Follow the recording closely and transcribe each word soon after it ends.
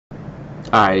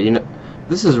Alright, you know,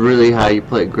 this is really how you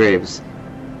play Graves.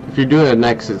 If you're doing a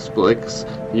Nexus Blitz,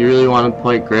 you really want to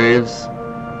play Graves.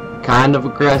 Kind of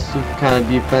aggressive, kind of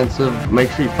defensive.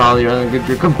 Make sure you follow your other good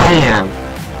drill. Kabam!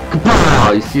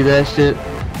 Kapow! You see that shit?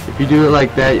 If you do it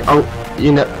like that, oh,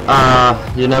 you know,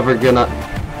 you're never gonna,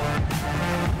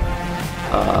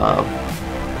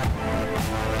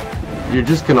 you're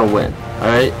just gonna win.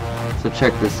 Alright? So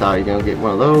check this out. You're gonna get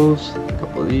one of those, a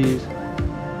couple of these.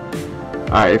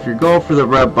 Alright, if you're going for the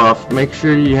red buff, make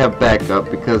sure you have backup,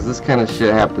 because this kind of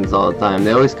shit happens all the time.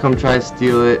 They always come try to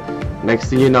steal it. Next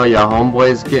thing you know, your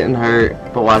homeboy's getting hurt.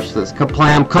 But watch this.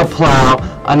 Kaplam, kaplow,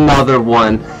 another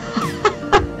one.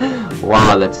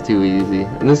 Wow, that's too easy.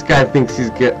 And this guy thinks he's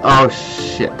good. Oh,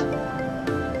 shit.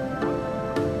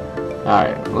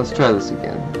 Alright, let's try this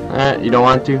again. Alright, you don't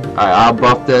want to? Alright, I'll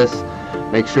buff this.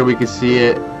 Make sure we can see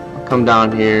it. Come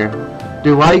down here.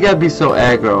 Dude, why you gotta be so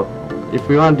aggro? If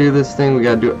we want to do this thing, we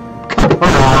gotta do it.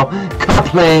 Kaplow,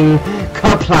 kapling,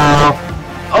 kaplow.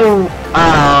 Oh,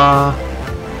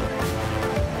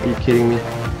 are you kidding me?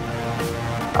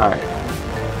 Alright.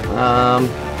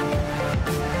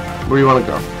 Where do you want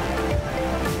to go?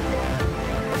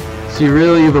 See,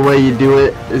 really the way you do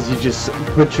it is you just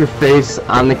put your face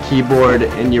on the keyboard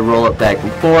and you roll it back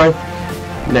and forth.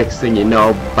 Next thing you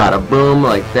know, bada boom,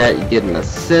 like that, you get an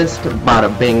assist. Bada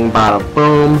bing, bada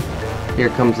boom. Here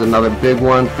comes another big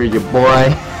one for your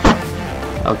boy.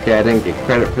 Okay, I didn't get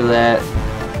credit for that.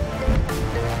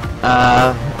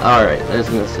 Alright, there's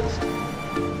an assist.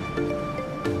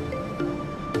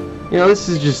 You know, this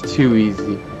is just too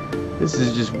easy. This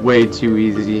is just way too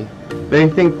easy. They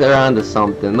think they're onto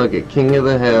something. Look at King of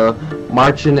the Hill,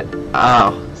 marching.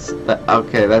 Oh,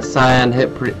 okay, that Scion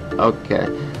hit pretty. Okay,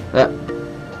 that.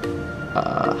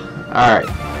 Alright.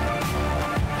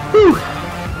 Whew.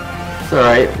 It's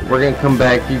alright. We're gonna come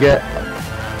back. You get.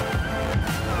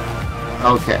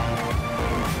 Okay.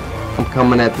 I'm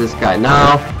coming at this guy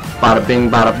now. Bada bing,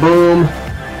 bada boom.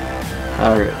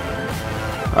 Alright.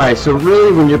 Alright, so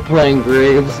really when you're playing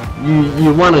Graves,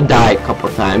 you want to die a couple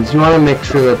times. You want to make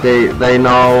sure that they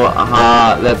know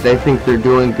that they think they're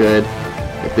doing good.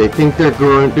 If they think they're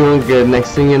doing good,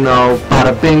 next thing you know,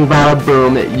 bada bing, bada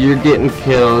boom, you're getting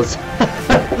kills.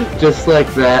 Just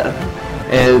like that.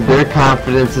 And their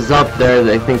confidence is up there.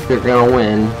 They think they're gonna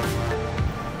win.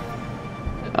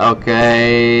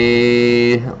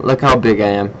 Okay, look how big I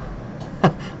am.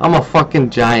 I'm a fucking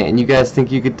giant, and you guys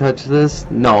think you could touch this?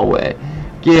 No way.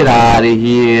 Get out of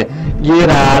here. Get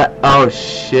out of... Oh,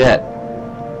 shit.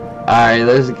 Alright,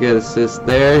 there's a good assist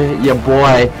there. Your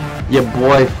boy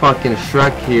fucking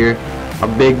Shrek here. A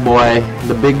big boy.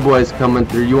 The big boy's coming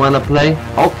through. You wanna play?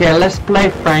 Okay, let's play,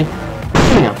 Frank.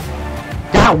 Bam!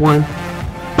 Got one.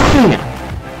 Bam!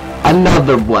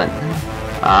 Another one.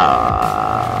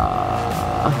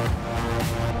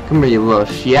 Come here, you little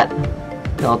shit.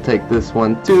 I'll take this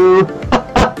one, too.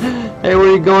 Hey,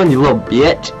 where you going, you little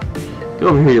bitch? Get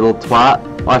over here, you little twat.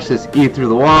 Watch this, E through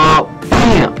the wall.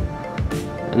 Bam!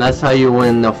 And that's how you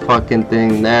win the fucking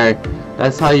thing there.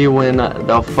 That's how you win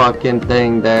the fucking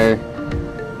thing there.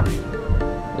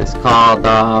 It's called,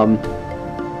 I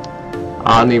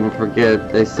don't even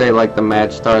forget. They say like the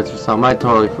match starts or something. I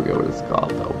totally forget what it's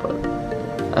called though, but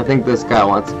I think this guy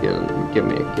wants to give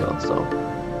me a kill, so.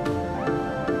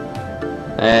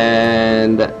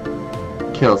 And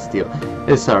kill steal.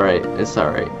 It's alright, it's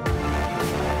alright.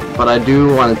 But I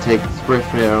do want to take this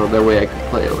Rift Arrow, that way I can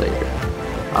play it later.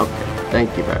 Okay,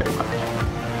 thank you very much.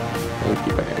 Thank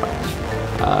you very much.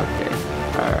 Okay,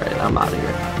 alright, I'm out of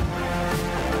here.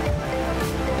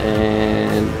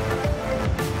 And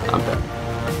I'm done.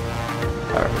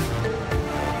 Alright.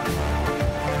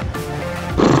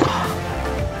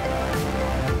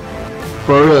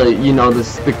 But really, you know,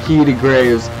 this is the key to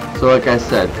Graves. So like I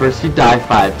said, first you die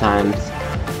 5 times.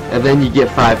 And then you get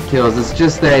 5 kills. It's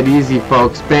just that easy,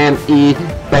 folks. Bam, E,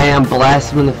 bam,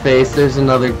 blast them in the face. There's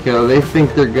another kill. They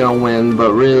think they're gonna win,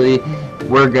 but really,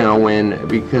 we're gonna win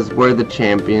because we're the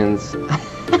champions.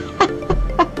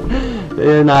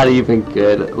 They're not even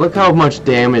good. Look how much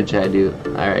damage I do.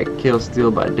 Alright, kill steal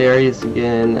by Darius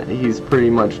again. He's pretty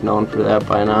much known for that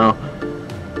by now.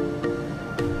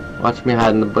 Watch me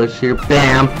hide in the bush here.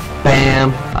 Bam,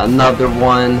 bam, another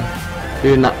one.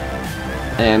 Dude, not.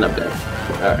 And I'm dead.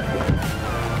 Alright.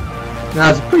 Now,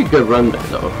 it's a pretty good run there,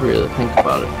 though, if you really think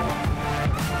about it.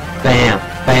 Bam,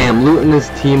 bam, looting this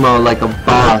Teemo like a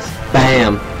boss.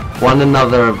 Bam, won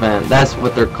another event. That's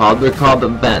what they're called. They're called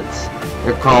events.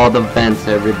 They're called events,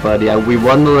 everybody. We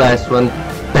won the last one.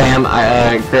 Bam,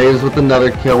 Graves with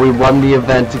another kill. We won the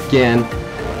event again.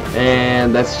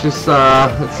 And that's just,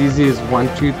 it's easy as 1,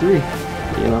 2, 3.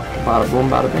 You know, bada boom,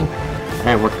 bada bing.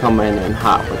 And we're coming in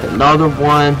hot with another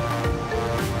one.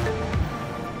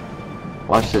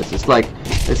 Watch this. It's like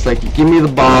you give me the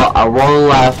ball, I roll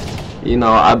left, you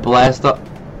know, I blast up.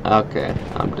 Okay,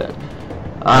 I'm dead.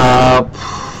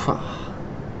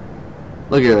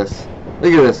 Look at this.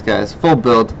 Look at this, guys. Full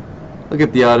build. Look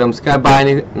at the items. Can I buy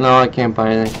anything? No, I can't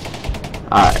buy anything.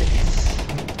 Alright.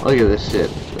 Look at this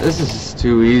shit. This is just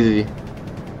too easy.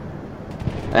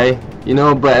 Hey, you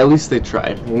know, but at least they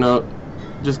tried. You know,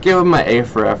 just give them my A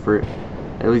for effort.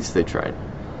 At least they tried.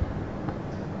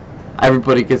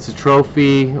 Everybody gets a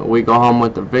trophy. We go home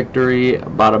with the victory.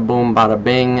 Bada boom, bada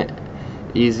bing.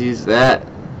 Easy as that.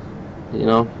 You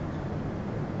know.